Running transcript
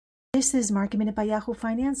This is Market Minute by Yahoo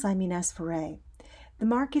Finance. I'm Ines Ferre. The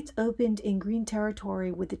markets opened in green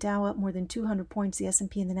territory with the Dow up more than 200 points, the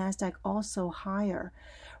S&P and the Nasdaq also higher.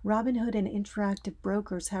 Robinhood and Interactive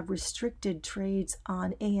Brokers have restricted trades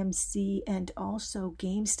on AMC and also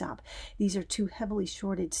GameStop. These are two heavily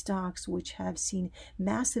shorted stocks which have seen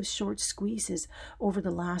massive short squeezes over the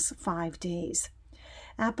last 5 days.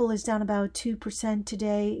 Apple is down about 2%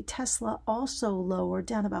 today. Tesla also lower,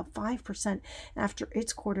 down about 5% after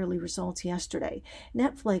its quarterly results yesterday.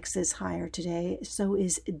 Netflix is higher today, so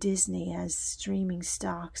is Disney, as streaming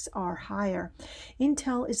stocks are higher.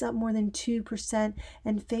 Intel is up more than 2%,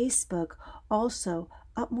 and Facebook also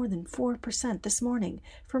up more than 4% this morning.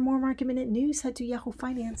 For more Market Minute news, head to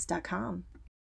yahoofinance.com.